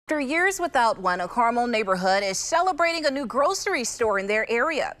After years without one, a Carmel neighborhood is celebrating a new grocery store in their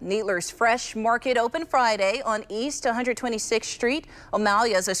area. Needler's Fresh Market opened Friday on East 126th Street.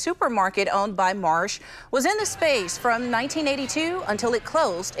 O'Malley's, a supermarket owned by Marsh, was in the space from 1982 until it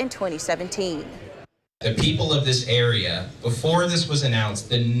closed in 2017. The people of this area, before this was announced,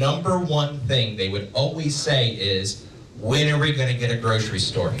 the number one thing they would always say is, when are we going to get a grocery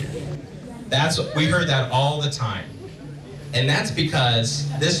store here? We heard that all the time. And that's because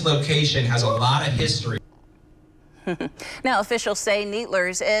this location has a lot of history. Now, officials say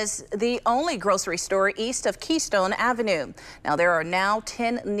Needler's is the only grocery store east of Keystone Avenue. Now, there are now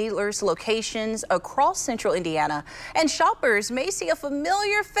 10 Needler's locations across central Indiana, and shoppers may see a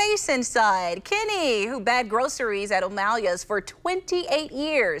familiar face inside. Kenny, who bagged groceries at O'Malley's for 28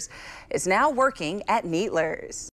 years, is now working at Needler's.